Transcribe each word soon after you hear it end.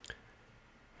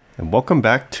and welcome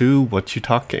back to What You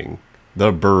Talking,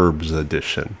 the Burbs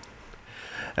edition.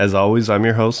 As always, I'm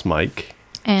your host, Mike.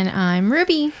 And I'm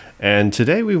Ruby. And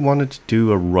today we wanted to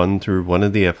do a run through one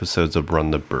of the episodes of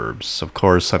Run the Burbs. Of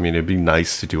course, I mean, it'd be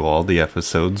nice to do all the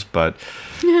episodes, but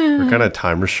we're kind of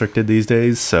time restricted these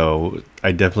days, so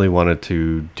I definitely wanted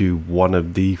to do one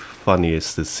of the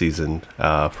funniest this season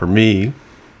for me,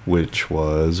 which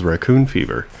was Raccoon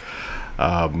Fever.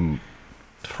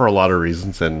 For a lot of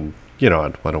reasons, and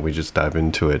why don't we just dive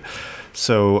into it?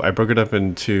 So I broke it up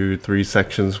into 3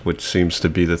 sections, which seems to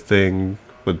be the thing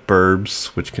with Burbs,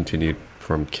 which continued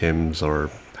from Kim's, or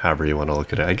however you want to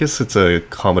look at it. I guess it's a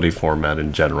comedy format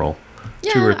in general.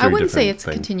 Yeah, I wouldn't say it's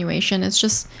a continuation. It's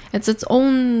its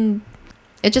own.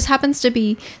 It just happens to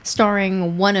be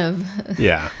starring one of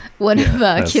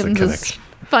Kim's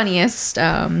funniest.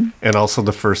 And also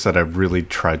the first that I've really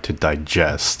tried to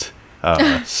digest.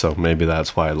 So maybe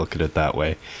that's why I look at it that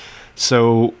way.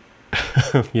 So,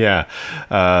 the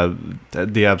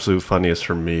absolute funniest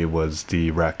for me was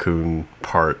the raccoon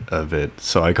part of it.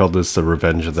 So I call this the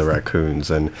Revenge of the Raccoons.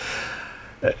 And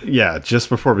just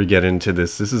before we get into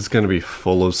this is going to be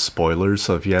full of spoilers.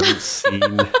 So if you haven't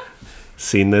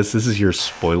seen this is your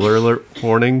spoiler alert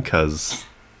warning, because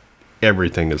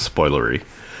everything is spoilery.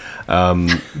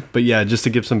 But yeah, just to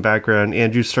give some background,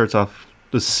 Andrew starts off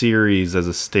the series as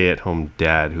a stay-at-home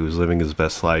dad who's living his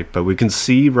best life, but we can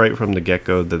see right from the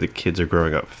get-go that the kids are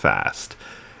growing up fast.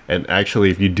 And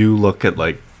actually, if you do look at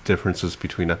like differences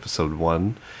between episode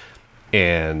 1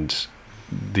 and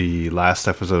the last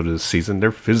episode of the season,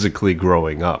 they're physically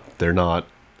growing up. They're not,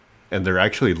 and they're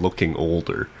actually looking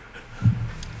older.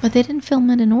 But they didn't film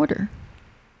it in order.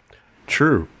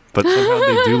 True, but somehow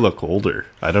they do look older.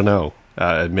 I don't know.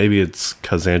 Maybe it's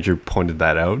because Andrew pointed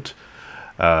that out.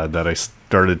 That I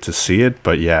started to see it,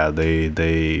 but yeah,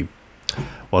 they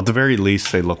well, at the very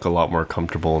least, they look a lot more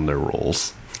comfortable in their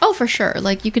roles. Oh, for sure.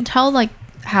 Like, you can tell, like,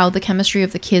 how the chemistry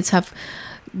of the kids have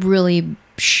really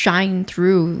shined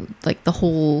through, like, the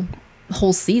whole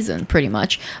season, pretty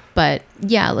much. But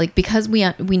yeah, like, because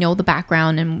we know the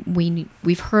background and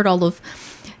we've heard all of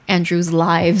Andrew's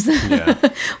lives. Yeah.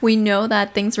 We know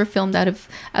that things were filmed out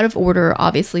of order,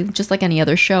 obviously, just like any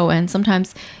other show, and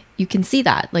sometimes you can see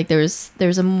that, like, there's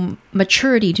a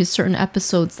maturity to certain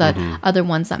episodes that other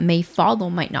ones that may follow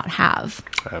might not have.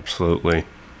 Absolutely.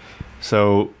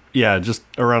 So yeah, just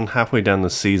around halfway down the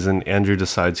season, Andrew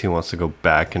decides he wants to go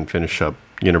back and finish up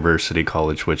university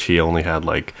college, which he only had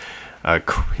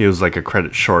he was like a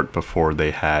credit short before they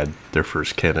had their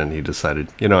first kid, and he decided,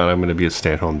 I'm going to be a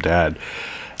stay-at-home dad.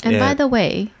 And by the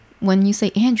way, when you say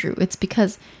Andrew, it's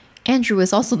because Andrew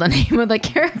is also the name of the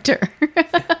character.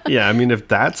 Yeah, I mean, if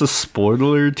that's a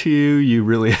spoiler to you, you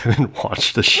really haven't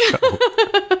watched the show.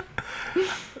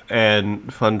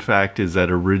 And fun fact is that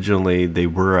originally they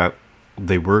were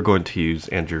going to use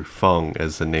Andrew Fung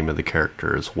as the name of the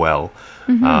character as well,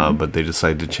 but they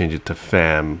decided to change it to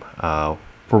Pham.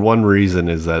 For one reason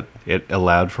is that it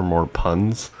allowed for more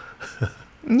puns.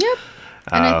 Yep.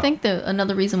 And I think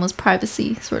another reason was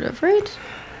privacy, sort of, right?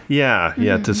 Yeah,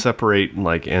 to separate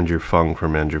like Andrew Fung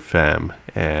from Andrew Pham,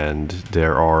 and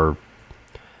there are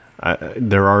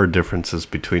differences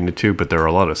between the two, but there are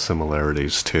a lot of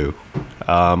similarities too.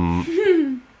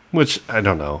 Which I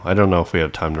don't know. I don't know if we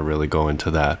have time to really go into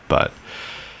that, but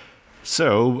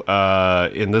so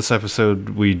in this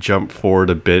episode we jump forward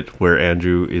a bit where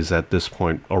Andrew is at this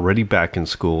point already back in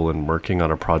school and working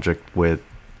on a project with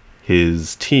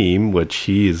his team, which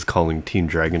he is calling Team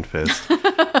Dragon Fist,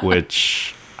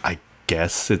 which I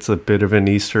guess it's a bit of an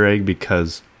Easter egg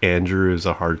because Andrew is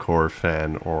a hardcore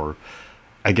fan, or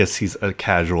I guess he's a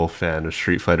casual fan of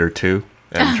Street Fighter 2,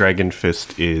 and Dragon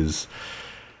Fist is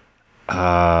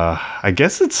I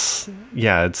guess it's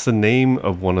the name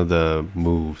of one of the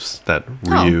moves that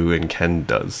Ryu and Ken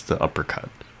does, the uppercut.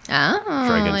 Oh,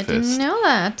 I didn't know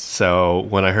that. So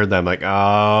when I heard that, I'm like,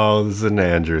 oh, this is an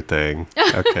Andrew thing.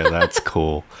 Okay, that's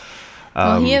cool.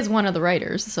 Well, he is one of the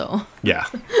writers, so. Yeah,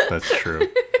 that's true.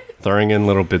 Throwing in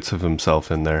little bits of himself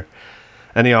in there.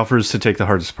 And he offers to take the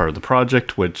hardest part of the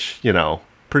project, which,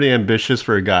 pretty ambitious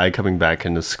for a guy coming back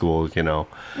into school,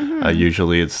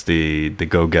 Usually it's the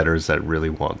go-getters that really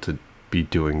want to be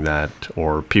doing that,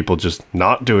 or people just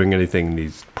not doing anything in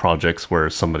these projects where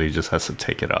somebody just has to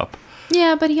take it up.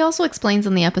 Yeah, but he also explains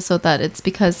in the episode that it's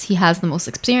because he has the most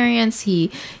experience. He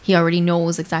already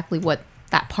knows exactly what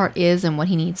that part is and what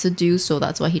he needs to do, so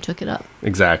that's why he took it up.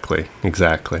 Exactly.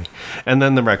 And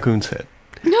then the raccoons hit.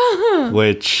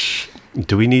 Which,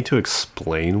 do we need to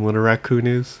explain what a raccoon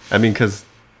is? I mean, because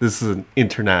this is an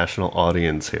international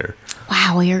audience here.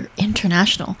 Wow, you're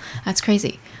international. That's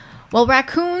crazy. Well,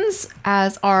 raccoons,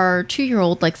 as our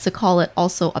 2-year-old likes to call it,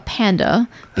 also a panda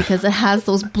because it has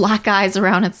those black eyes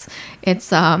around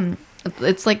it's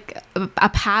like a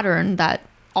pattern that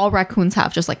all raccoons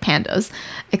have, just like pandas,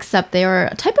 except they are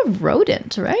a type of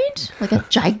rodent, right? Like a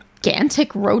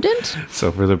gigantic rodent.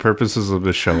 So for the purposes of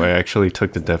the show, I actually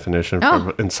took the definition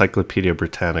from Encyclopedia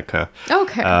Britannica.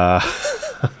 Okay.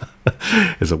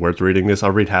 Is it worth reading this?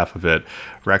 I'll read half of it.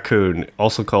 Raccoon,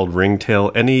 also called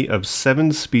ringtail, any of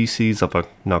 7 species of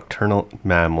nocturnal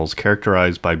mammals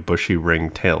characterized by bushy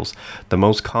ringtails. The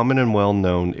most common and well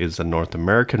known is the North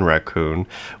American raccoon,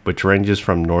 which ranges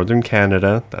from northern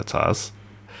Canada, that's us,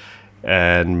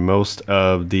 and most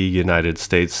of the United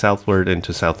States southward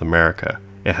into South America.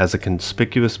 It has a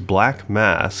conspicuous black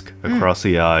mask across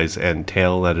the eyes and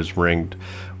tail that is ringed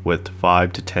with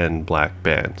 5 to 10 black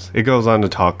bands. It goes on to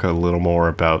talk a little more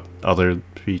about other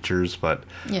features, but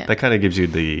that kind of gives you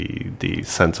the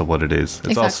sense of what it is.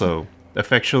 It's also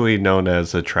affectionately known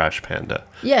as a trash panda.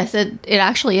 Yes, it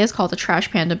actually is called a trash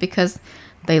panda because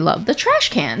they love the trash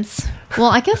cans.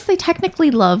 Well, I guess they technically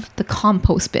love the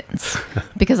compost bins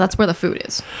because that's where the food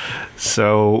is.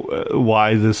 So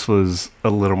why this was a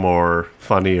little more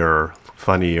funnier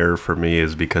for me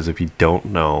is because if you don't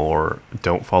know or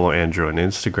don't follow Andrew on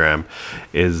Instagram,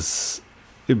 is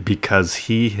because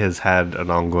he has had an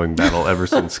ongoing battle ever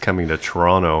since coming to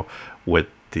Toronto with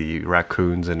the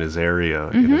raccoons in his area,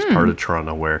 in his part of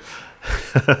Toronto, where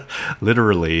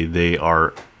literally they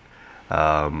are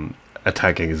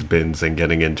attacking his bins and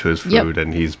getting into his food,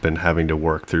 and he's been having to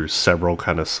work through several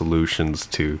kind of solutions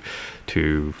to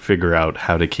figure out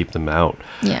how to keep them out.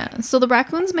 Yeah, so the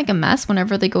raccoons make a mess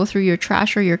whenever they go through your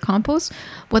trash or your compost.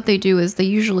 What they do is they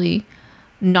usually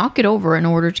knock it over in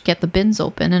order to get the bins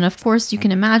open, and of course you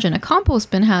can imagine a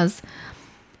compost bin has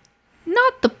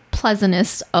not the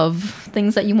pleasantest of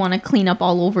things that you want to clean up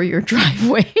all over your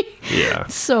driveway. Yeah.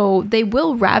 So they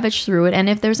will ravage through it, and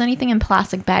if there's anything in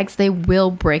plastic bags, they will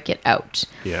break it out.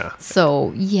 Yeah.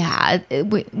 So yeah,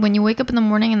 when you wake up in the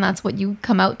morning and that's what you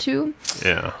come out to,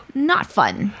 not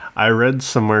fun. I read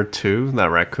somewhere too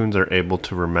that raccoons are able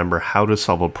to remember how to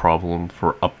solve a problem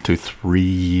for up to 3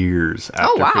 years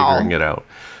after figuring it out.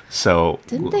 So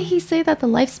didn't he say that the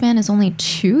lifespan is only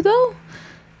 2 though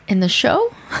in the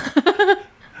show?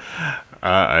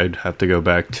 I'd have to go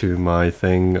back to my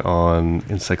thing on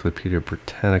Encyclopedia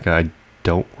Britannica. I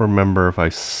don't remember if I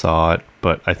saw it,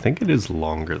 but I think it is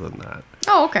longer than that.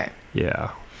 Oh, okay.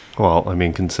 Yeah. Well, I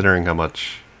mean, considering how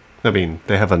much... I mean,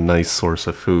 they have a nice source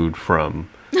of food from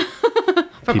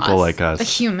people like us. The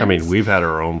humans. I mean, we've had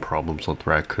our own problems with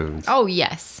raccoons. Oh,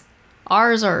 yes.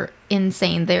 Ours are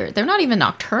insane. They're not even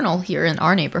nocturnal here in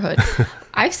our neighborhood.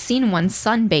 I've seen one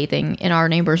sunbathing in our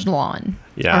neighbor's lawn.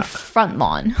 Yeah. Our front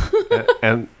lawn.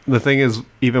 And the thing is,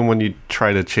 even when you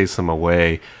try to chase them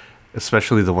away,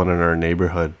 especially the one in our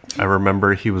neighborhood, I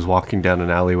remember he was walking down an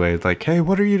alleyway like, hey,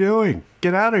 what are you doing?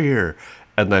 Get out of here.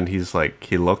 And then he's like,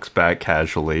 he looks back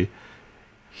casually.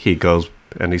 He goes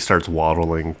and he starts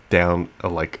waddling down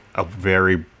a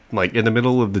very... like in the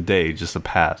middle of the day, just a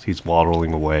path. He's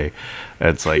waddling away. And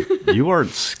it's like, you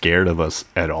aren't scared of us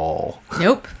at all.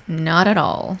 Nope, not at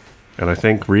all. And I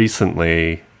think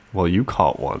recently, well, you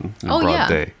caught one in broad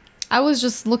day. I was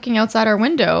just looking outside our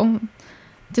window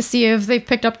to see if they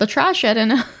picked up the trash yet,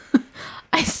 and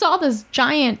I saw this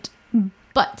giant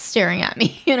butt staring at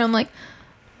me. And I'm like,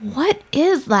 what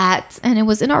is that? And it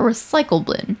was in our recycle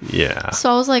bin. Yeah.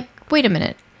 So I was like, wait a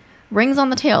minute. Rings on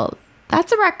the tail.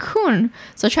 That's a raccoon.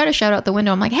 So I try to shout out the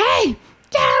window. I'm like, hey,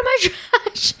 get out of my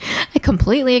trash. It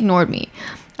completely ignored me.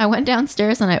 I went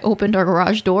downstairs and I opened our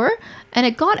garage door and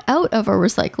it got out of our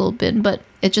recycle bin, but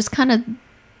it just kind of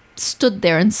stood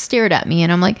there and stared at me.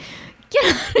 And I'm like, get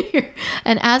out of here.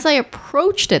 And as I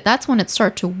approached it, that's when it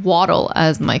started to waddle,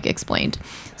 as Mike explained,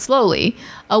 slowly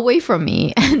away from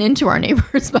me and into our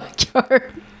neighbor's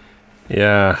backyard.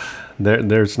 Yeah,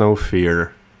 there's no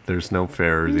fear. There's no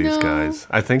fear of these guys.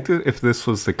 I think that if this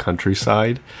was the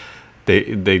countryside,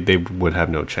 they would have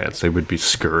no chance. They would be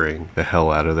scurrying the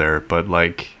hell out of there. But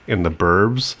like in the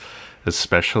burbs,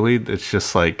 especially, it's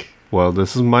just like, well,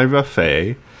 this is my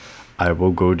buffet. I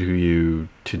will go to you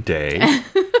today,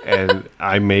 and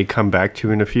I may come back to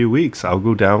you in a few weeks. I'll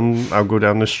go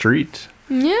down the street.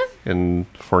 Yeah. And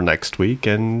for next week,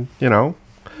 and I'm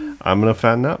gonna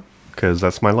fatten up because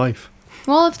that's my life.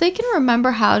 Well, if they can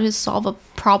remember how to solve a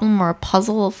problem or a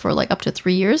puzzle for like up to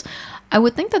 3 years, I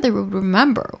would think that they would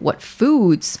remember what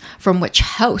foods from which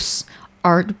house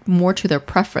are more to their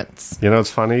preference.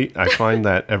 It's funny. I find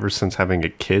that ever since having a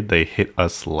kid, they hit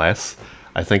us less.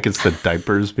 I think it's the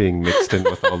diapers being mixed in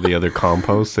with all the other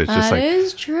compost. It's just that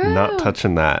is true. Not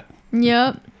touching that.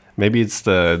 Yep. Maybe it's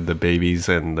the babies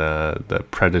and the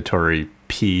predatory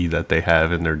pee that they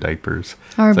have in their diapers.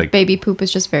 Or It's like, baby poop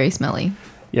is just very smelly.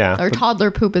 yeah, Or but toddler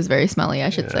poop is very smelly, I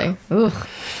should say. Ugh.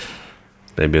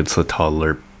 maybe it's the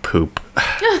toddler poop.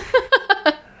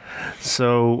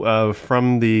 So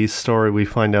from the story, we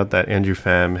find out that Andrew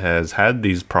Pham has had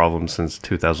these problems since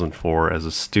 2004 as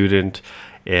a student,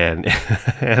 and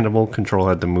Animal Control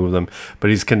had to move them.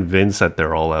 But he's convinced that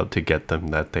they're all out to get them,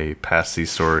 that they pass these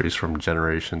stories from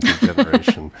generation to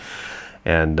generation.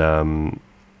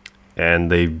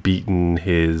 And they've beaten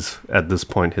at this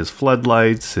point, his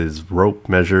floodlights, his rope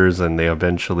measures, and they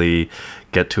eventually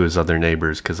get to his other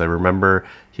neighbors. Because I remember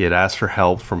he had asked for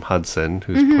help from Hudson,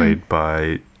 who's played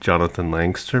by Jonathan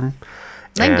Langstrom.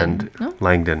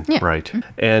 Langdon, Yeah. right.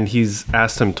 And he's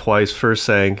asked him twice, first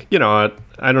saying, you know what,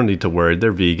 I don't need to worry,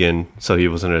 they're vegan, so he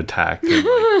wasn't attacked.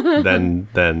 And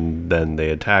then they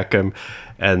attack him,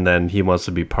 and then he wants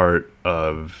to be part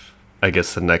of, I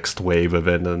guess, the next wave of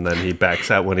it, and then he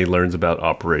backs out when he learns about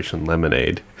Operation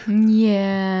Lemonade.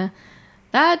 Yeah.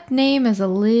 That name is a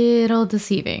little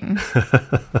deceiving.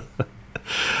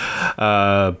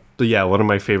 But yeah, one of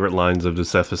my favorite lines of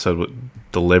this episode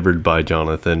delivered by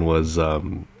Jonathan was,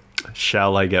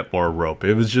 shall I get more rope?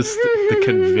 It was just the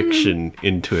conviction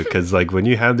into it, because like when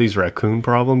you have these raccoon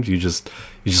problems, you just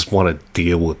want to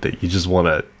deal with it. You just want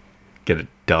to get it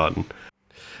done.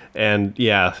 And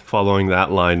yeah, following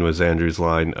that line was Andrew's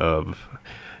line of,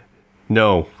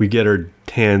 no, we get our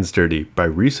hands dirty by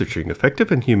researching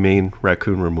effective and humane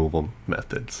raccoon removal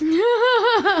methods.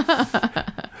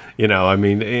 You know, I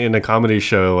mean, in a comedy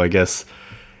show, I guess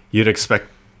you'd expect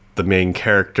the main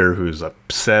character who's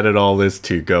upset at all this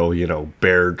to go, you know,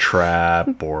 bear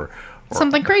trap or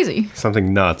Something crazy.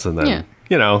 something nuts. And then, Yeah.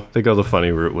 you know, they go the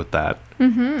funny route with that.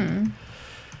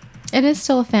 It is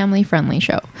still a family-friendly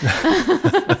show.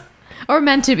 Or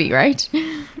meant to be, right?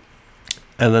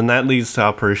 And then that leads to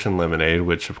Operation Lemonade,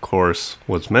 which, of course,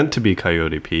 was meant to be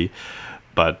Coyote P.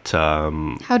 But,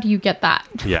 How do you get that?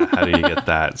 yeah, how do you get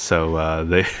that? So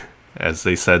they, as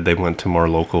they said, they went to more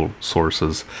local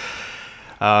sources.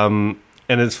 And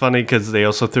it's funny because they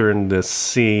also threw in this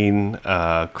scene,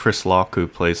 Chris Locke, who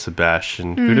plays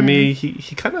Sebastian, who to me,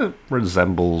 he kind of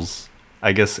resembles,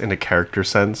 I guess, in a character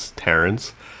sense,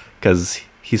 Terrence, because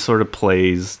he sort of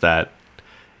plays that.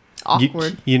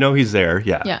 Awkward. You know he's there,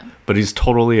 yeah. Yeah. But he's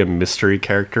totally a mystery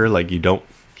character. Like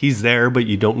he's there, but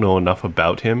you don't know enough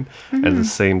about him. And at the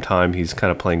same time, he's kind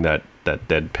of playing that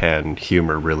deadpan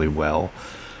humor really well.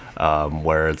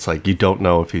 Where it's like you don't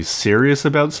know if he's serious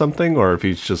about something or if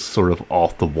he's just sort of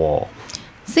off the wall.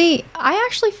 See, I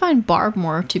actually find Barb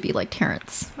more to be like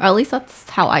Terrence. Or at least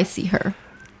that's how I see her.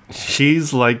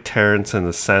 She's like Terrence in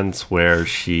the sense where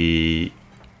she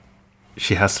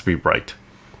has to be right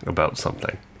about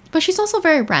something. But she's also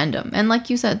very random. And like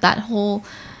you said, that whole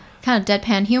kind of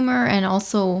deadpan humor, and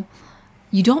also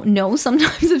you don't know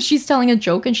sometimes if she's telling a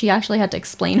joke and she actually had to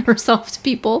explain herself to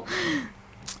people.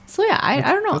 So yeah, I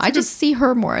don't know. I just see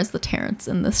her more as the Terrence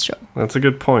in this show. That's a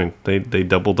good point. They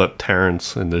doubled up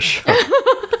Terrence in this show.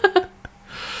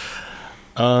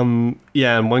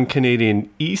 Yeah, and one Canadian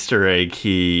Easter egg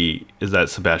that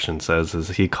Sebastian says is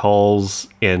he calls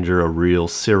Andrew a real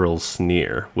Cyril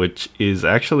sneer, which is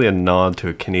actually a nod to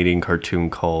a Canadian cartoon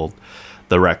called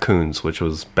The Raccoons, which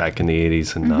was back in the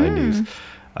 80s and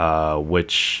 90s,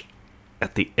 which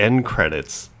at the end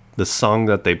credits, the song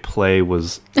that they play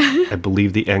was, I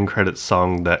believe, the end credits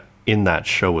song that in that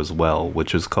show as well,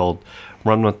 which is called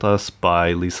Run With Us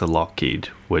by Lisa Lockheed,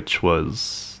 which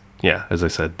was... yeah, as I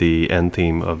said, the end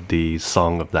theme of the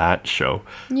song of that show.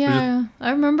 Yeah, I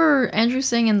remember Andrew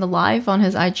saying in the live on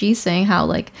his IG saying how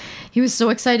like he was so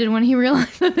excited when he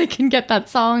realized that they can get that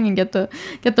song and get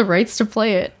the rights to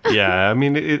play it. Yeah, I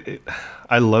mean,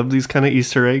 I love these kind of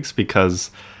Easter eggs because,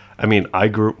 I mean,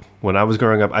 when I was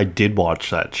growing up, I did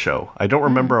watch that show. I don't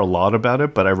remember a lot about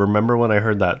it, but I remember when I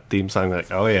heard that theme song,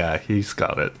 like, oh yeah, he's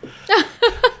got it.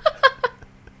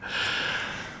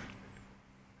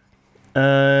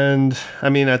 And I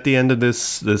mean, at the end of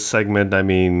this segment, I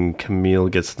mean, Camille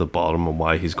gets to the bottom of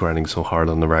why he's grinding so hard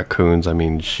on the raccoons. I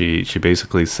mean, she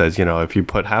basically says, you know, if you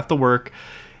put half the work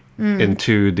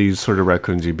into these sort of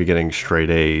raccoons, you'd be getting straight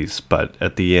A's. But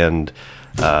at the end,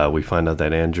 we find out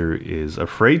that Andrew is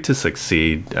afraid to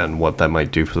succeed and what that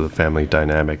might do for the family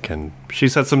dynamic. And she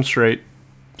sets him straight,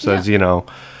 says, you know,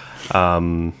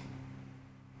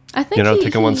 I think you know,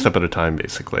 taking one step at a time,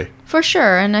 basically. For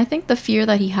sure. And I think the fear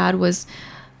that he had was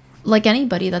like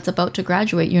anybody that's about to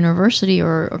graduate university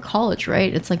or college,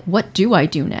 right? It's like, what do I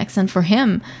do next? And for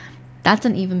him, that's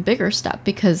an even bigger step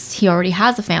because he already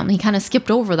has a family. He kind of skipped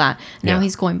over that. Now Yeah.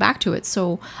 he's going back to it.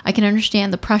 So I can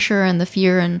understand the pressure and the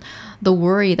fear and the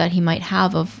worry that he might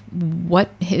have of what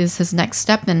is his next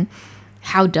step and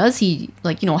how does he,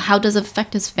 like, how does it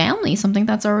affect his family, something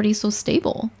that's already so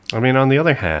stable. I mean, on the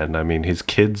other hand, I mean, his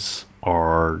kids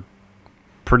are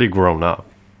pretty grown up,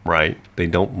 right? They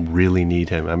don't really need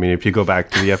him. I mean, if you go back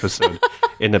to the episode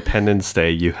Independence Day,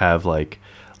 you have like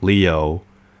Leo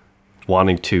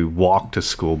wanting to walk to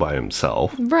school by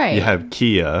himself. Right. You have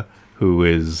Kia,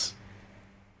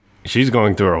 she's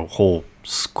going through a whole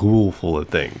school full of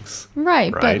things.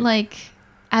 Right. Right? But like,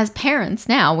 as parents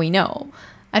now, we know.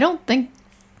 I don't think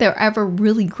they're ever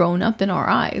really grown up in our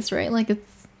eyes, right? Like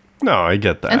it's, No, I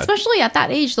get that. and especially at that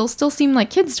age, they'll still seem like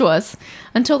kids to us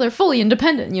until they're fully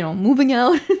independent, moving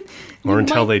out. Or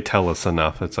until they tell us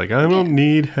enough. It's like, I don't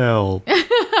need help.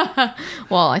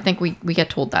 Well, I think we get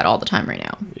told that all the time right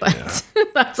now, but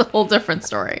that's a whole different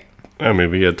story. I mean,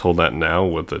 we get told that now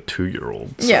with a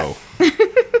 2-year-old. So. Yeah.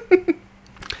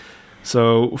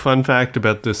 So, fun fact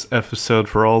about this episode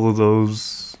for all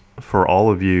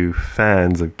of you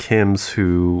fans of Kim's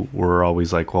who were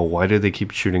always like, well, why do they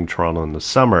keep shooting Toronto in the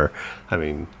summer? I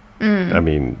mean,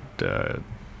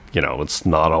 it's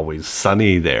not always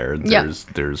sunny there.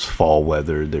 There's fall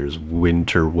weather, there's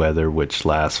winter weather, which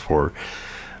lasts for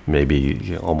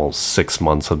maybe almost 6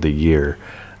 months of the year.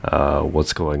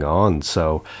 What's going on?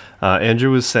 So, Andrew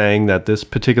was saying that this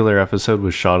particular episode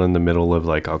was shot in the middle of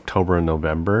like October and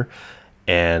November.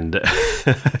 And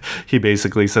he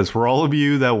basically says, for all of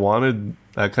you that wanted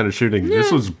that kind of shooting,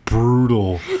 this was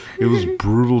brutal. It was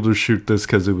brutal to shoot this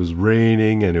because it was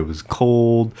raining and it was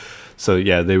cold. So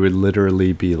yeah, they would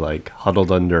literally be like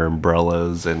huddled under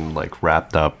umbrellas and like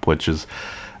wrapped up, which is,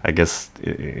 I guess,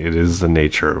 it is the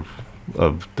nature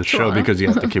of the show Toronto. because you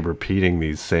have to keep repeating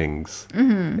these things.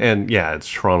 Mm-hmm. And yeah, it's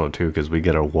Toronto too because we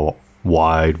get a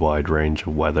wide range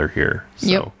of weather here. So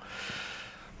Yep.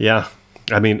 yeah.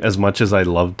 I mean, as much as I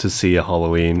love to see a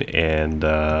Halloween and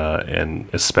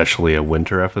especially a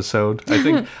winter episode,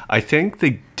 I think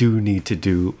they do need to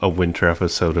do a winter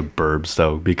episode of Burbs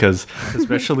though, because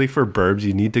especially for Burbs,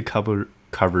 you need to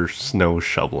cover snow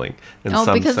shoveling.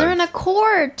 Because they're in a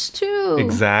court too.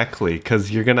 Exactly,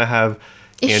 because you're gonna have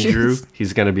Andrew. Issues.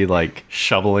 He's gonna be like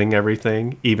shoveling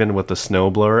everything, even with the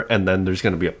snowblower, and then there's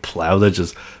gonna be a plow that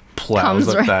just plows Comes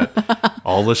up right- that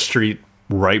all the street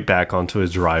right back onto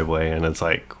his driveway, and it's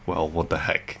like, well, what the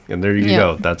heck? And there you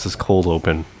go. That's his cold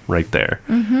open right there.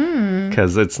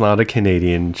 Because it's not a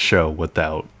Canadian show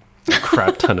without a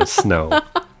crap ton of snow.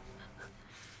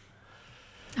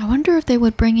 I wonder if they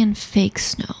would bring in fake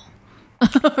snow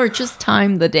or just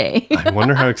time the day. I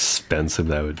wonder how expensive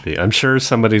that would be. I'm sure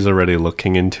somebody's already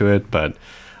looking into it, but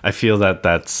I feel that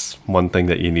that's one thing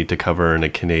that you need to cover in a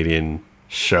Canadian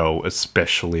show,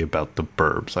 especially about the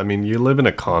Burbs. I mean, you live in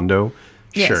a condo.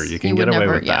 Yes, Sure, you can you get would away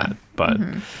never- with yeah. that. But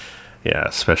yeah,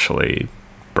 especially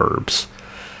Burbs.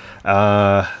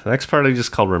 The next part I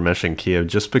just called Ramesh and Kiev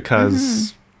just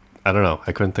because, I don't know,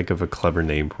 I couldn't think of a clever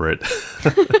name for it.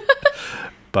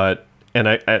 But, and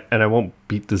I won't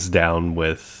beat this down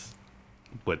with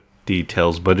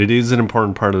details, but it is an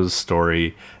important part of the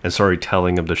story and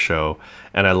storytelling of the show.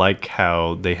 And I like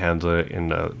how they handle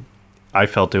it I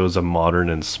felt it was a modern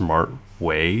and smart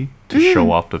way to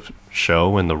show off the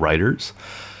show and the writers.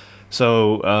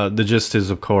 So the gist is,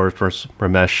 of course,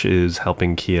 Ramesh is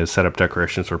helping Kia set up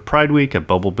decorations for Pride Week at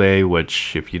Bubble Bay,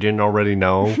 which, if you didn't already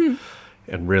know,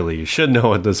 and really you should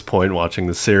know at this point watching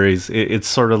the series, it's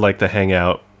sort of like the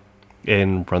hangout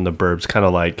in Run the Burbs, kind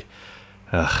of like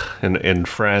in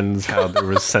Friends, how there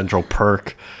was Central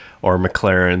Perk or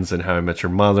McLaren's and How I Met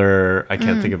Your Mother. I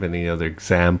can't think of any other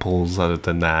examples other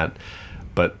than that.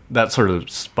 But that sort of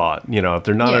spot, if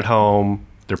they're not at home,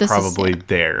 they're probably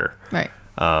there. Right.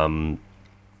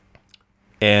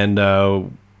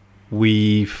 And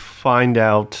we find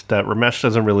out that Ramesh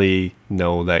doesn't really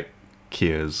know that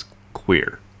Kia is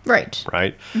queer, Right.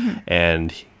 right?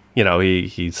 And,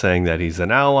 he's saying that he's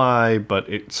an ally, but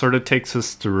it sort of takes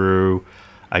us through,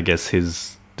 I guess,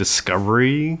 his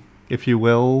discovery, if you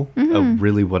will, of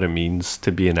really what it means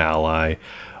to be an ally.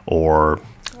 Or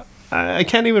I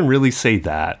can't even really say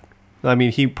that. I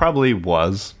mean, he probably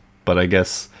was, but I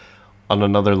guess on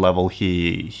another level,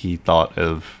 he thought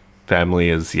of family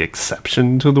as the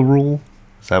exception to the rule.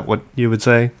 Is that what you would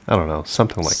say? I don't know,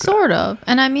 something like that. Sort of.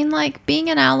 And I mean, like, being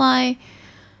an ally,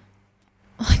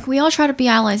 like, we all try to be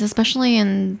allies, especially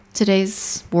in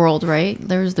today's world, right?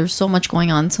 There's so much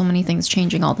going on, so many things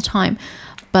changing all the time.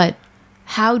 But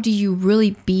how do you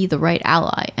really be the right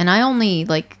ally? And I only,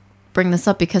 like, bring this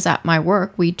up because at my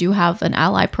work we do have an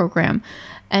ally program,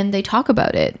 and they talk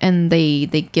about it, and they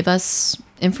give us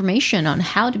information on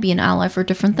how to be an ally for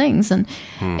different things, and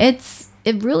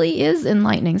it really is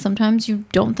enlightening. Sometimes you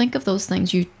don't think of those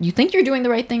things. You think you're doing the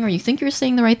right thing, or you think you're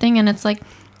saying the right thing, and it's like,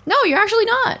 no, you're actually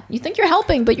not. You think you're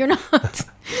helping, but you're not.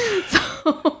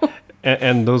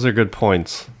 And those are good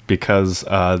points, because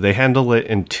they handle it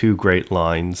in two great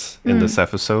lines in this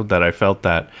episode that I felt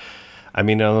that, I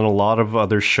mean, in a lot of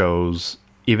other shows,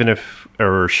 even if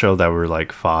or a show that were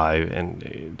like 5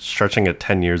 and stretching it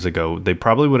 10 years ago, they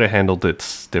probably would have handled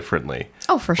it differently.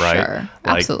 Oh, for right? sure.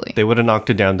 Like, Absolutely. they would have knocked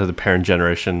it down to the parent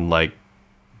generation, like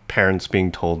parents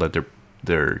being told that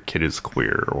their kid is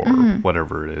queer or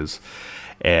whatever it is.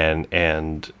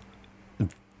 And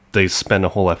they spend a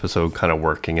whole episode kind of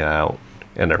working it out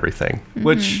and everything,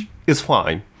 which is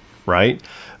fine, right?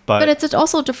 But it's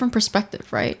also a different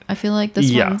perspective, right? I feel like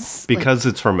this one's... because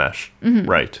it's Ramesh,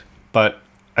 right? But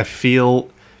I feel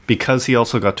because he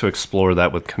also got to explore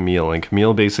that with Camille, and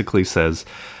Camille basically says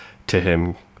to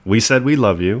him, we said we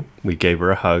love you, we gave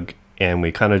her a hug, and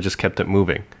we kind of just kept it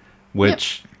moving,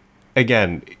 which,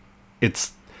 again,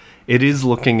 it is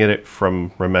looking at it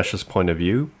from Ramesh's point of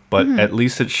view, but at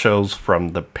least it shows from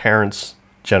the parents'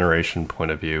 generation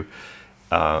point of view,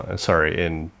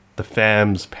 in the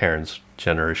fam's parents'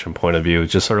 generation point of view,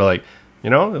 it's just sort of like, it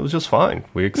was just fine.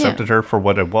 We accepted her for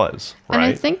what it was, right? And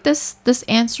I think this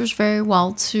answers very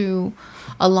well to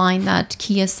a line that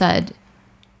Kia said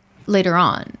later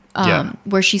on,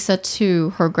 where she said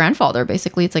to her grandfather,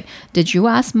 basically, it's like, did you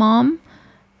ask mom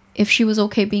if she was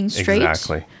okay being straight?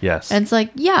 Exactly, yes. And it's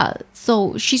like, yeah.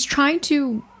 So she's trying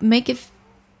to make it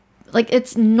like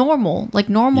it's normal, like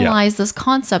normalize this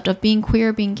concept of being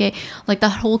queer, being gay, like that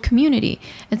whole community.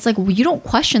 It's like, well, you don't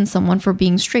question someone for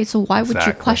being straight, so why would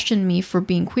you question me for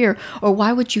being queer? Or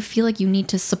why would you feel like you need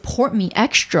to support me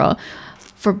extra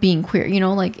for being queer?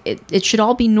 Like it should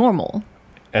all be normal.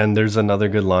 And there's another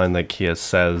good line that Kia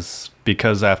says,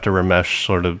 because after Ramesh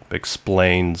sort of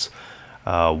explains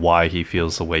why he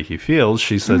feels the way he feels,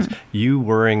 she says, you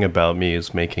worrying about me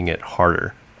is making it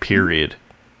harder, period.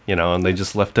 And they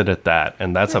just left it at that.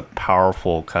 And that's a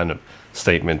powerful kind of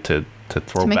statement to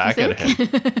throw back at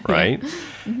him, right?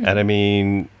 And I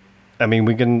mean,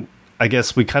 I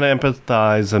guess we kind of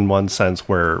empathize in one sense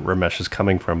where Ramesh is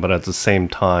coming from, but at the same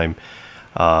time,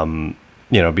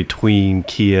 between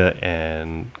Kia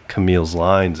and Camille's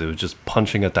lines, it was just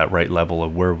punching at that right level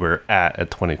of where we're at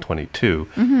 2022,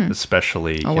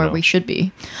 especially. Or where we should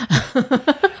be.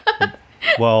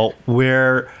 Well,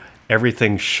 where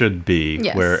everything should be,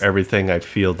 yes. Where everything, I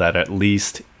feel that at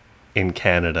least in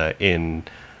Canada, in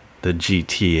the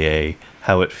GTA,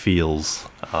 how it feels.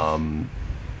 I don't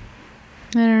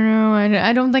know.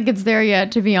 I don't think it's there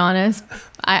yet, to be honest.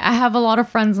 I have a lot of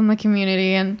friends in the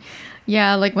community, and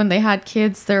yeah, like when they had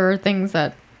kids, there are things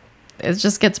that it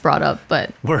just gets brought up,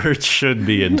 but where it should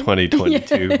be in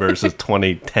 2022 versus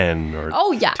 2010 or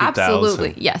 2000,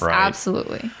 absolutely, yes, right?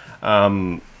 Absolutely.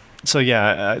 So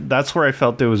yeah, that's where I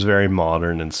felt it was very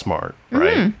modern and smart,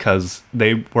 right? Because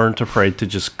they weren't afraid to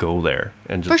just go there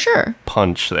and just for sure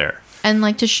punch there, and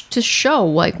like to show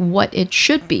like what it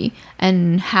should be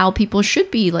and how people should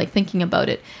be like thinking about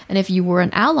it. And if you were an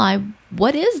ally,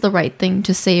 what is the right thing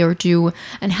to say or do,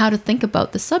 and how to think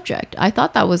about the subject. I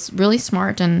thought that was really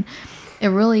smart, and it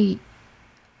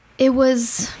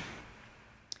was,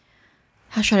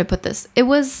 how should I put this? It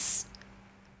was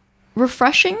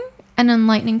refreshing and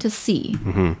enlightening to see,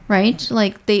 right?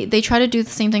 Like they try to do the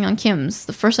same thing on Kim's,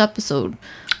 the first episode,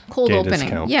 cold Gay opening.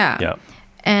 Discount. Yeah.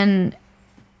 And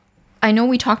I know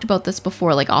we talked about this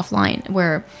before, like offline,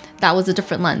 where that was a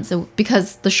different lens.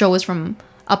 Because the show is from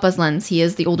Appa's lens, he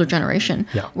is the older generation.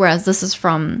 Yeah. Whereas this is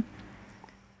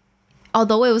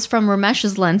although it was from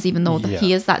Ramesh's lens, even though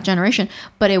he is that generation,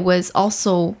 but it was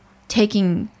also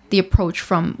taking the approach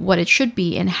from what it should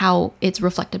be and how it's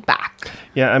reflected back.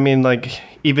 Yeah, I mean, like,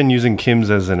 even using Kim's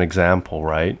as an example,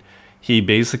 right? He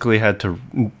basically had to...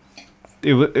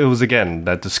 It was, again,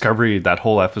 that discovery, that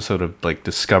whole episode of, like,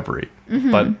 discovery.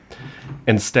 But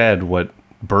instead, what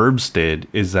Burbs did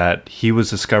is that he was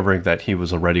discovering that he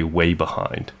was already way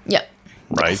behind. Yep.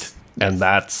 Right? Yes. And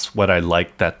that's what I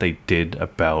liked that they did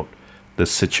about the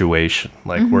situation.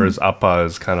 Like, whereas Appa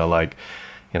is kind of like,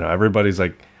 everybody's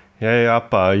like, hey,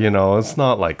 Appa, it's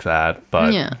not like that.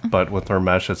 But with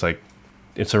Ramesh, it's like,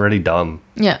 it's already done.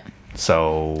 Yeah.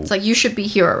 So it's like, you should be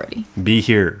here already. Be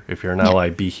here. If you're an ally,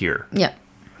 be here. Yeah.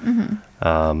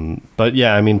 But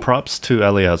yeah, I mean, props to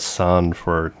Elie Hassan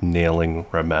for nailing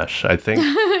Ramesh. I think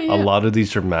a lot of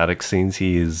these dramatic scenes,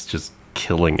 he is just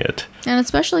killing it. And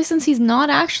especially since he's not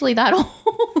actually that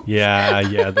old. Yeah.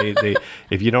 They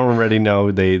if you don't already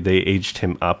know, they aged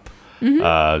him up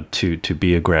to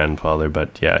be a grandfather.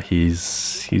 But yeah,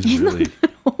 he's really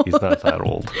he's not that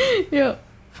old. Yeah.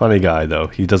 Funny guy though.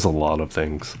 He does a lot of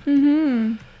things.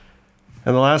 Mm-hmm.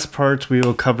 And the last part we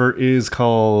will cover is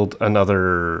called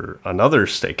another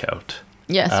stakeout.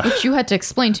 Yes, which you had to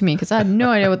explain to me because I had no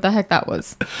idea what the heck that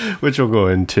was. Which we'll go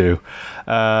into.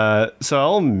 So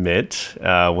I'll admit,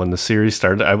 when the series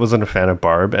started, I wasn't a fan of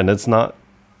Barb, and it's not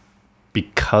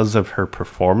because of her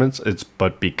performance,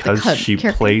 but because she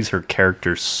plays her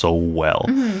character so well.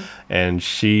 Mm-hmm. And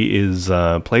she is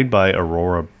played by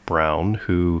Aurora Brown,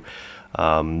 who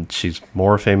she's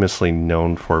more famously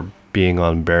known for being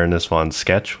on Baroness von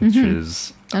Sketch, which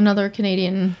is another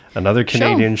Canadian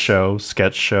show,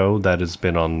 sketch show that has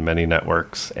been on many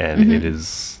networks, and it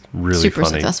is really super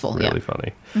funny, successful, really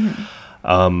funny.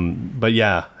 But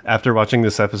yeah, after watching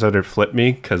this episode, it flipped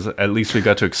me because at least we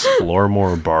got to explore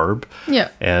more Barb. Yeah,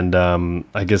 and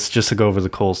I guess just to go over the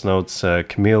Cole's notes,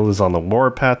 Camille is on the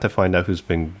warpath to find out who's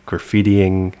been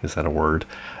graffitiing. Is that a word?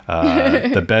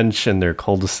 The bench in their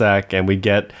cul-de-sac, and we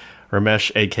get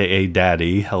Ramesh, aka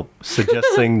Daddy,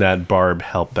 suggesting that Barb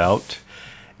help out.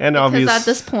 And obviously, because at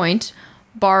this point,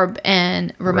 Barb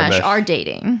and Ramesh are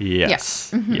dating.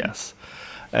 Yes, yes.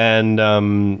 And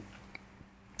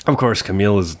of course,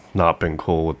 Camille has not been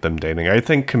cool with them dating. I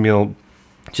think Camille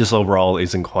just overall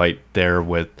isn't quite there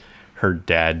with her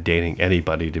dad dating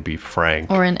anybody, to be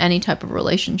frank. Or in any type of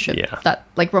relationship. Yeah. That,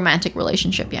 like, romantic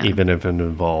relationship, yeah. Even if it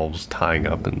involves tying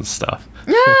up and stuff.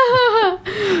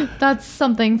 That's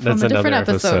something from a different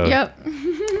episode. Yep.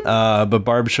 But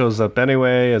Barb shows up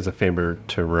anyway as a favor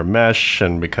to Ramesh,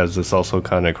 and because this also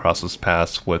kind of crosses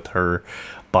paths with her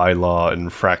bylaw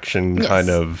infraction kind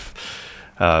of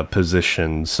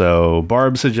position. So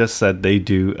Barb suggests that they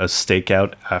do a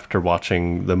stakeout after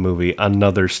watching the movie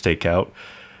Another Stakeout,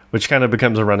 which kind of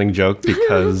becomes a running joke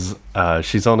because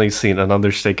she's only seen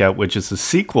Another Stakeout, which is a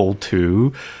sequel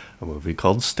to a movie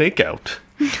called Stakeout.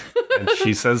 And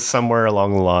she says somewhere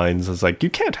along the lines, it's like, you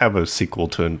can't have a sequel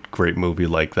to a great movie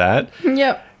like that.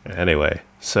 Yep. Anyway,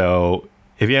 so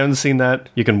if you haven't seen that,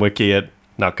 you can wiki it.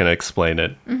 Not going to explain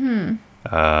it.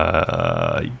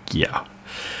 Yeah.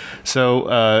 So,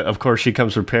 of course, she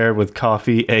comes prepared with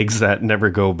coffee, eggs that never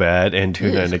go bad, and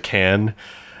tuna in a can.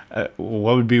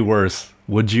 What would be worse?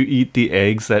 Would you eat the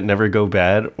eggs that never go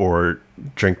bad or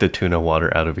drink the tuna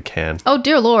water out of a can? Oh,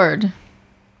 dear Lord.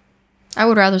 I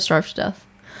would rather starve to death.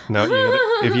 No,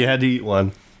 if you had to eat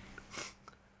one.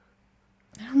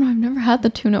 I don't know. I've never had the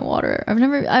tuna water.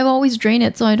 I've always drained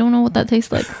it, so I don't know what that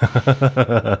tastes like.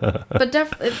 But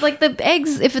like the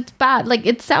eggs, if it's bad, like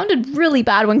it sounded really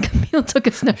bad when Camille took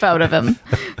a sniff out of him.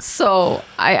 So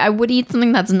I would eat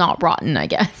something that's not rotten, I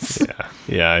guess.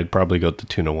 Yeah, I'd probably go with the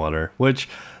tuna water, which,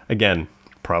 again,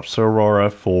 props to Aurora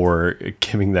for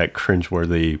giving that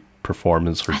cringeworthy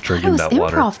performance for drinking that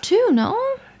water. Improv too, no?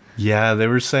 Yeah, they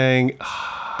were saying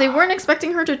they weren't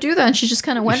expecting her to do that, and she just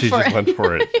kind of went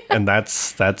for it. And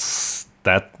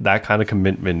that kind of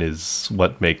commitment is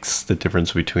what makes the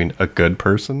difference between a good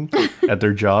person at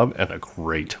their job and a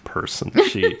great person.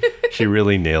 She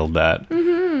really nailed that.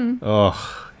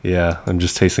 Oh yeah, I'm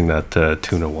just tasting that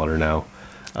tuna water now.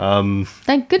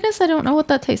 Thank goodness I don't know what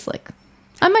that tastes like.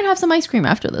 I might have some ice cream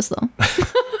after this though.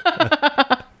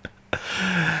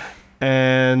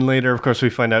 And later, of course, we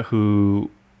find out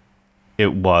who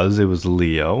it was. It was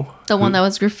Leo. The one that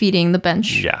was graffitiing the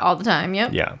bench all the time,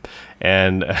 yep. Yeah.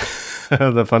 And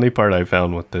the funny part I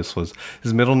found with this was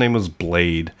his middle name was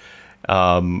Blade,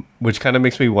 which kind of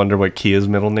makes me wonder what Kia's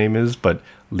middle name is, but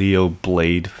Leo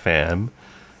Blade Pham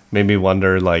made me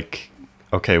wonder, like,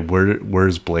 okay,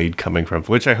 where's Blade coming from?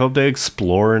 Which I hope they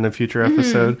explore in a future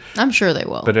episode. I'm sure they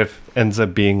will. But if it ends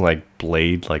up being like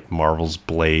Blade, like Marvel's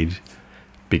Blade,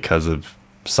 because of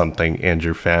something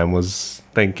Andrew Pham was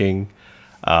thinking,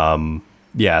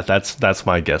 yeah, that's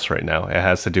my guess right now. It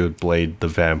has to do with Blade, the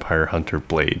vampire hunter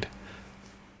Blade.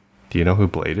 Do you know who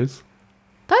Blade is?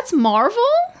 That's Marvel?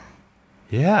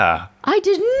 Yeah. I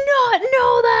did not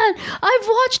know that. I've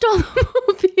watched all the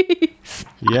movies.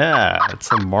 Yeah, it's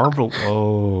a Marvel.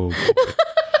 Oh.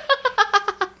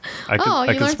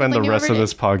 I could spend the rest of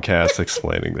this podcast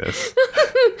explaining this.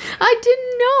 I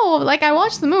didn't know. Like, I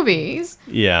watched the movies.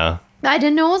 Yeah. I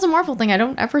didn't know it was a Marvel thing. I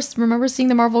don't ever remember seeing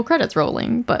the Marvel credits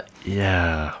rolling, but...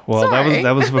 Yeah. Well,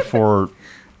 that was before...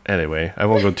 Anyway, I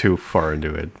won't go too far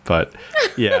into it, but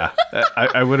yeah,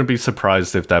 I wouldn't be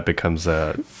surprised if that becomes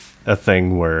a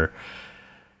thing where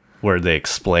where they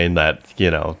explain that,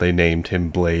 they named him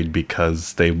Blade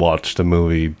because they watched the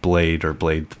movie Blade or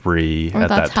Blade 3 Or at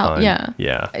that that's how- time. yeah.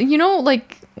 Yeah.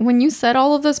 Like when you said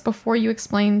all of this before you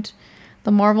explained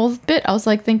the Marvel bit, I was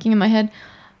like thinking in my head,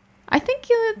 I think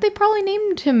they probably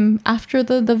named him after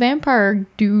the vampire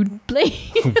dude Blade.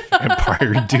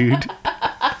 Vampire dude.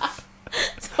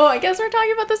 So I guess we're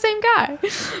talking about the same guy.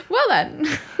 Well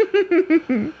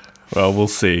then. Well, we'll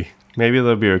see. Maybe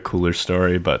there'll be a cooler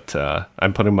story, but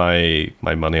I'm putting my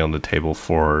money on the table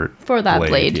for that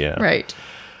Blade. Yeah. Right.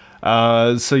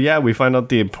 So yeah, we find out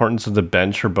the importance of the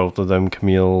bench for both of them.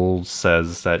 Camille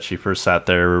says that she first sat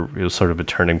there, it was sort of a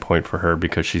turning point for her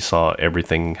because she saw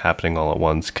everything happening all at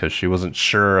once because she wasn't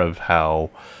sure of how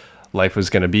life was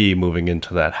going to be moving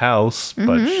into that house.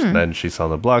 But then she saw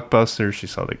the blockbuster, she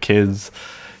saw the kids,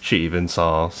 she even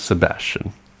saw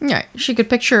Sebastian. Yeah, she could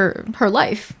picture her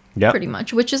life. Yep. Pretty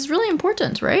much, which is really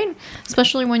important, right?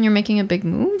 Especially when you're making a big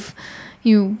move.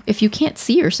 If you can't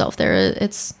see yourself there,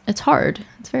 it's hard.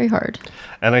 It's very hard.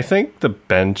 And I think the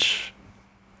bench,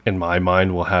 in my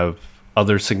mind, will have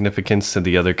other significance to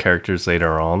the other characters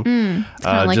later on. Kind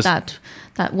of like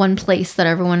that one place that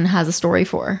everyone has a story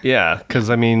for. Yeah, because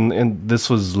and this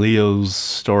was Leo's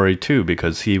story too,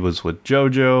 because he was with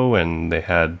Jojo and they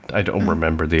had, I don't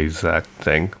remember the exact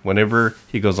thing. Whenever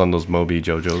he goes on those Moby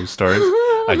Jojo stories,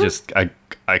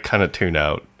 I kind of tune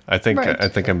out. I think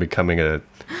I'm becoming a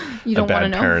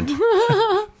bad parent.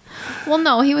 Well,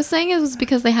 no, he was saying it was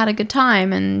because they had a good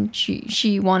time and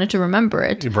she wanted to remember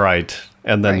it. Right.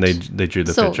 And then they drew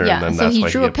the picture, and then that's he why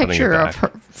drew a picture of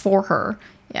her for her.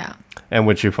 Yeah. And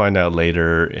which you find out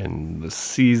later in the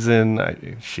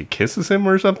season, she kisses him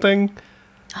or something.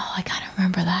 Oh, I gotta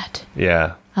remember that.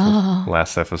 Yeah. Oh.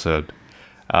 Last episode.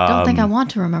 Don't think I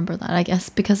want to remember that, I guess,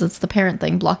 because it's the parent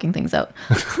thing blocking things out.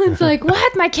 It's like,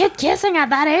 what? My kid kissing at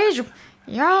that age?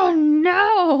 Oh,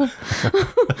 no.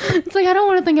 It's like, I don't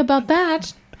want to think about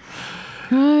that.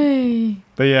 Hi.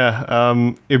 But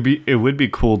yeah, it would be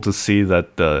cool to see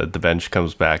that the bench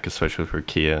comes back, especially for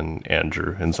Kia and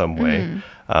Andrew in some way.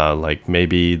 Like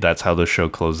maybe that's how the show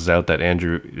closes out, that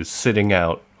Andrew is sitting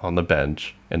out on the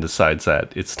bench and decides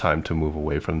that it's time to move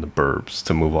away from the burbs,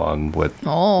 to move on with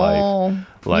life.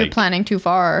 You're planning too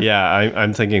far. Yeah,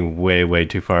 I'm thinking way, way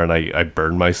too far, and I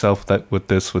burned myself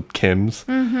with Kim's.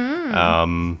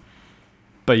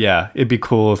 But yeah, it'd be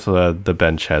cool if the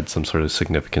bench had some sort of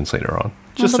significance later on.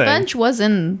 Just the saying. bench was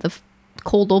in the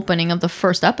cold opening of the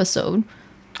first episode.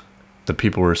 The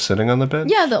people were sitting on the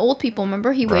bench? Yeah, the old people,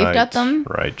 remember? He waved at them.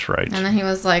 Right. And then he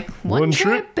was like, one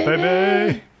trip,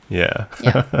 baby. Yeah.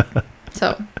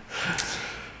 So,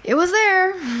 it was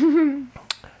there.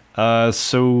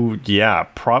 So, yeah,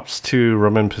 props to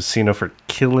Roman Pacino for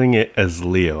killing it as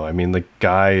Leo. I mean, the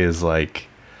guy is like...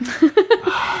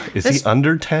 is he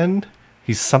under 10?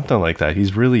 He's something like that.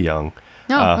 He's really young.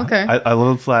 Oh, okay. I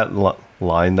love that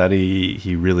line that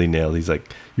he really nailed. He's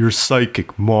like, "You're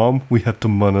psychic, Mom. We have to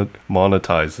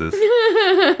monetize this."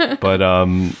 But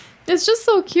it's just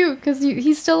so cute because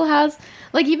he still has,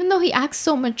 like, even though he acts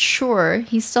so mature,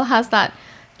 he still has that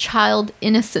child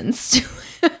innocence to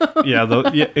him.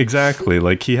 yeah, exactly.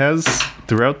 Like he has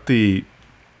throughout the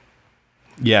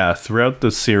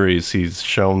series, he's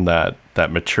shown that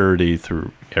maturity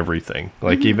through everything.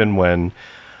 Like even when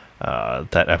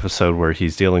that episode where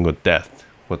he's dealing with death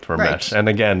with Ramesh. Right. And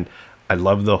again, I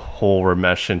love the whole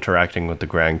Ramesh interacting with the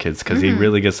grandkids because he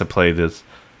really gets to play this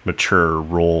mature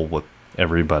role with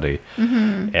everybody.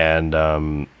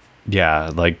 And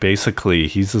like basically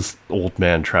he's this old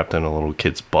man trapped in a little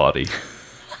kid's body.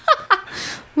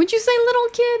 Would you say little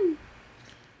kid?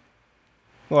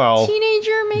 Well,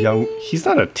 teenager maybe? Young. He's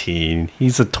not a teen.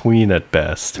 He's a tween at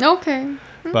best. Okay.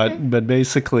 But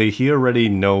basically, he already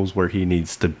knows where he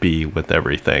needs to be with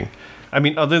everything. I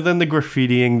mean, other than the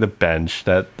graffitiing the bench,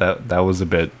 that was a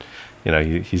bit,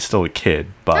 he's still a kid.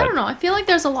 But I don't know. I feel like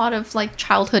there's a lot of like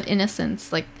childhood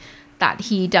innocence like that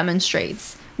he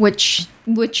demonstrates, which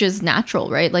is natural,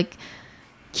 right? Like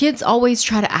kids always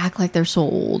try to act like they're so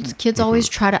old. Kids always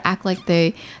try to act like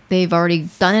they've already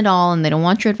done it all and they don't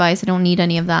want your advice. They don't need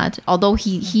any of that. Although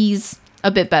he's a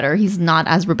bit better. He's not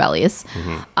as rebellious,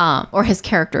 or his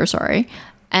character, sorry.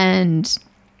 And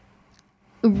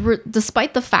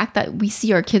despite the fact that we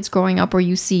see our kids growing up, or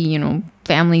you see,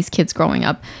 families' kids growing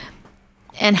up,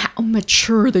 and how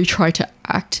mature they try to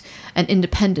act and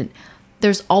independent,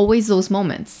 there's always those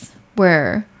moments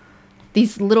where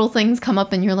these little things come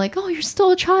up and you're like, oh, you're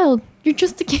still a child. You're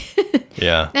just a kid.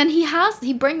 Yeah. And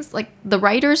he brings, like, the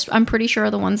writers, I'm pretty sure,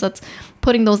 are the ones that's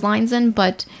putting those lines in,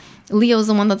 but Leo's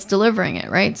the one that's delivering it,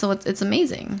 right? So it's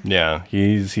amazing. Yeah,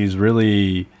 he's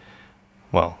really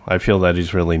well, I feel that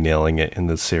he's really nailing it in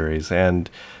this series. And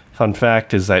fun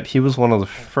fact is that he was one of the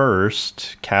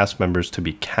first cast members to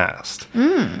be cast.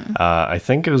 I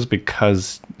think it was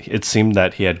because it seemed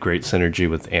that he had great synergy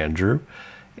with Andrew.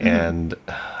 And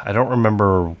I don't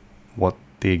remember what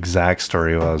the exact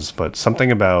story was, but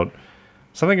something about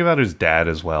his dad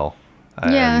as well.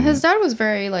 Yeah, And- his dad was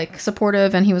very like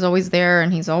supportive, and he was always there,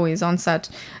 and he's always on set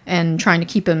and trying to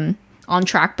keep him on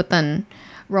track. But then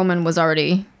Roman was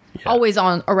already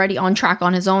on track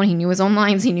on his own. He knew his own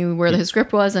lines, he knew where his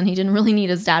script was, and he didn't really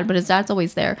need his dad. But his dad's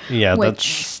always there. Yeah,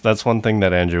 which that's one thing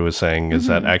that Andrew was saying is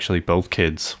that actually both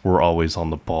kids were always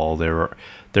on the ball.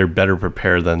 They're better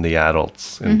prepared than the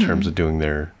adults in terms of doing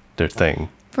their thing.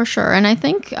 for sure. And I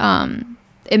think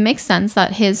it makes sense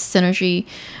that his synergy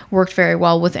worked very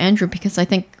well with Andrew, because I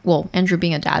think, well, Andrew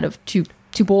being a dad of two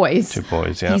boys,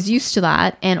 Yeah. he's used to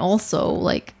that. And also,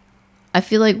 like, I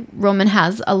feel like Roman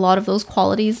has a lot of those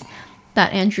qualities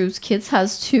that Andrew's kids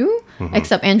has too,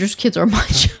 except Andrew's kids are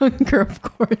much younger, of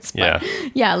course. But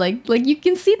yeah, like you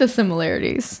can see the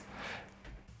similarities.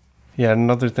 Yeah,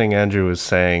 another thing Andrew was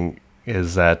saying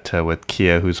is that with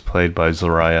Kia, who's played by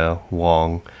Zariah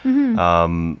Wong,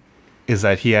 is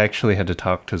that he actually had to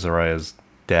talk to Zariah's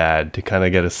dad to kind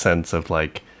of get a sense of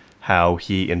like how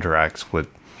he interacts with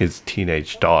his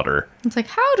teenage daughter. It's like,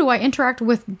 how do I interact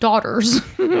with daughters?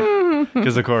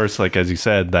 Because of course, like as you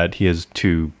said, that he has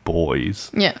two boys.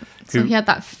 Yeah. So he had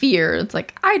that fear. It's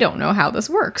like, I don't know how this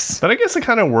works. But I guess it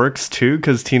kind of works too,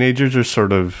 because teenagers are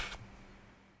sort of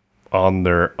on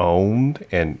their own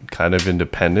and kind of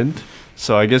independent.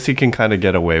 So I guess he can kind of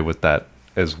get away with that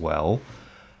as well.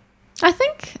 I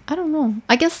think, I don't know.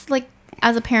 I guess, like,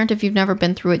 as a parent, if you've never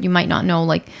been through it, you might not know,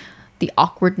 like, the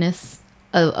awkwardness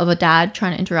of a dad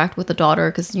trying to interact with a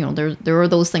daughter, because, you know, there are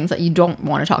those things that you don't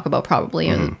want to talk about, probably.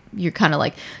 And you're kind of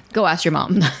like, go ask your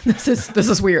mom. This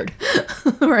is weird.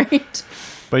 Right?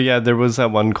 But yeah, there was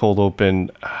that one cold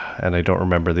open, and I don't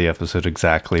remember the episode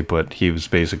exactly, but he was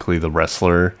basically the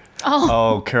wrestler.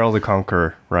 Oh, Carol the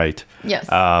Conqueror, right. Yes.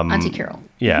 Auntie Carol.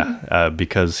 Yeah,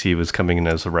 because he was coming in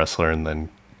as a wrestler, and then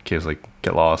kids like,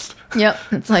 get lost. Yep.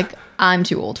 It's like, I'm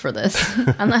too old for this,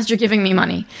 unless you're giving me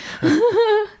money.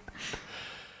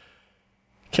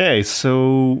 Okay,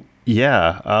 so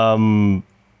yeah,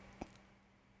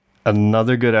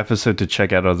 another good episode to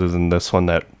check out other than this one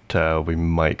that we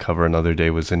might cover another day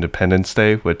was Independence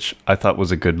Day, which I thought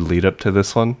was a good lead up to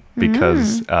this one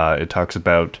because it talks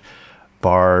about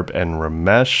Barb and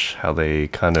Ramesh, how they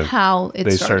kind of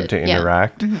started to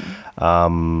interact. A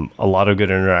lot of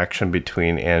good interaction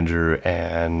between Andrew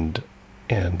and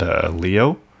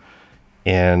Leo.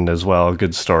 And as well, a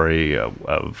good story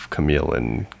of Camille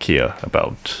and Kia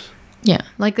about... Yeah,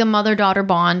 like the mother-daughter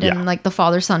bond and like the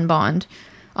father-son bond.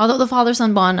 Although the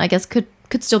father-son bond, I guess, could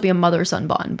still be a mother-son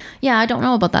bond. Yeah, I don't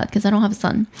know about that because I don't have a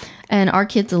son. And our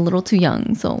kid's a little too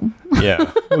young, so...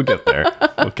 Yeah, we'll get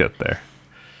there.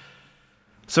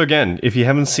 So again, if you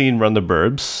haven't seen Run the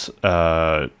Burbs,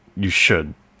 you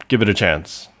should. Give it a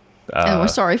chance. And we're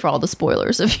sorry for all the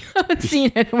spoilers if you haven't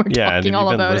seen it and we're talking all about it. Yeah, and if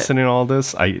you've been listening to all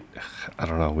this, I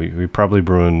don't know, we probably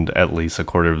ruined at least a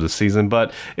quarter of the season,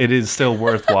 but it is still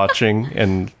worth watching,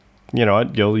 and you know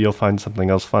what, you'll find something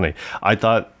else funny. I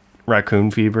thought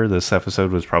Raccoon Fever, this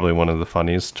episode, was probably one of the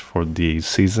funniest for the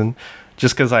season,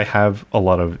 just because I have a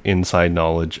lot of inside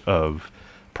knowledge of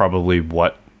probably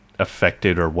what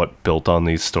affected or what built on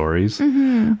these stories.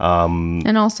 And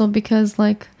also because,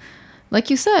 like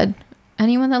you said,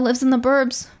 anyone that lives in the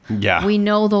burbs, we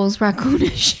know those raccoon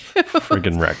issues.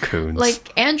 Friggin' raccoons.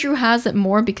 Like, Andrew has it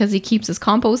more because he keeps his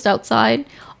compost outside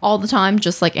all the time,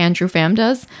 just like Andrew Pham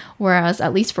does. Whereas,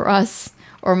 at least for us,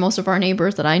 or most of our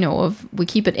neighbors that I know of, we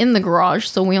keep it in the garage,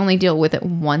 so we only deal with it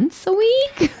once a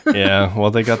week. Yeah, well,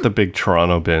 they got the big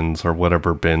Toronto bins or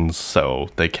whatever bins, so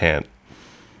they can't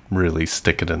really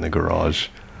stick it in the garage.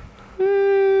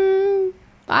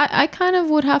 I kind of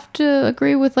would have to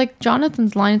agree with, like,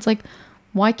 Jonathan's line. It's like,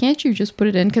 why can't you just put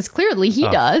it in? Because clearly he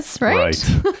does, right?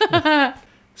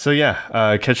 So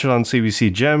yeah, catch it on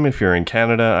CBC Gem if you're in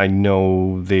Canada. I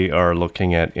know they are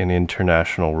looking at an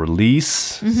international release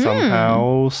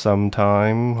somehow,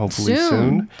 sometime, hopefully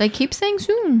soon. They keep saying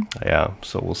soon. Yeah,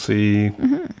 so we'll see.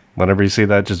 Whenever you see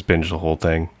that, just binge the whole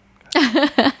thing.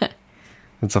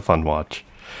 It's a fun watch.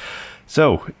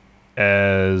 So,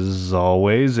 as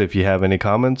always, if you have any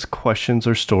comments, questions,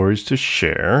 or stories to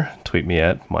share, tweet me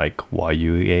at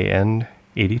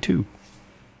MikeYuan82.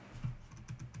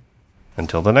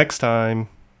 Until the next time.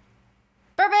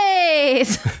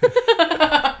 Burpees!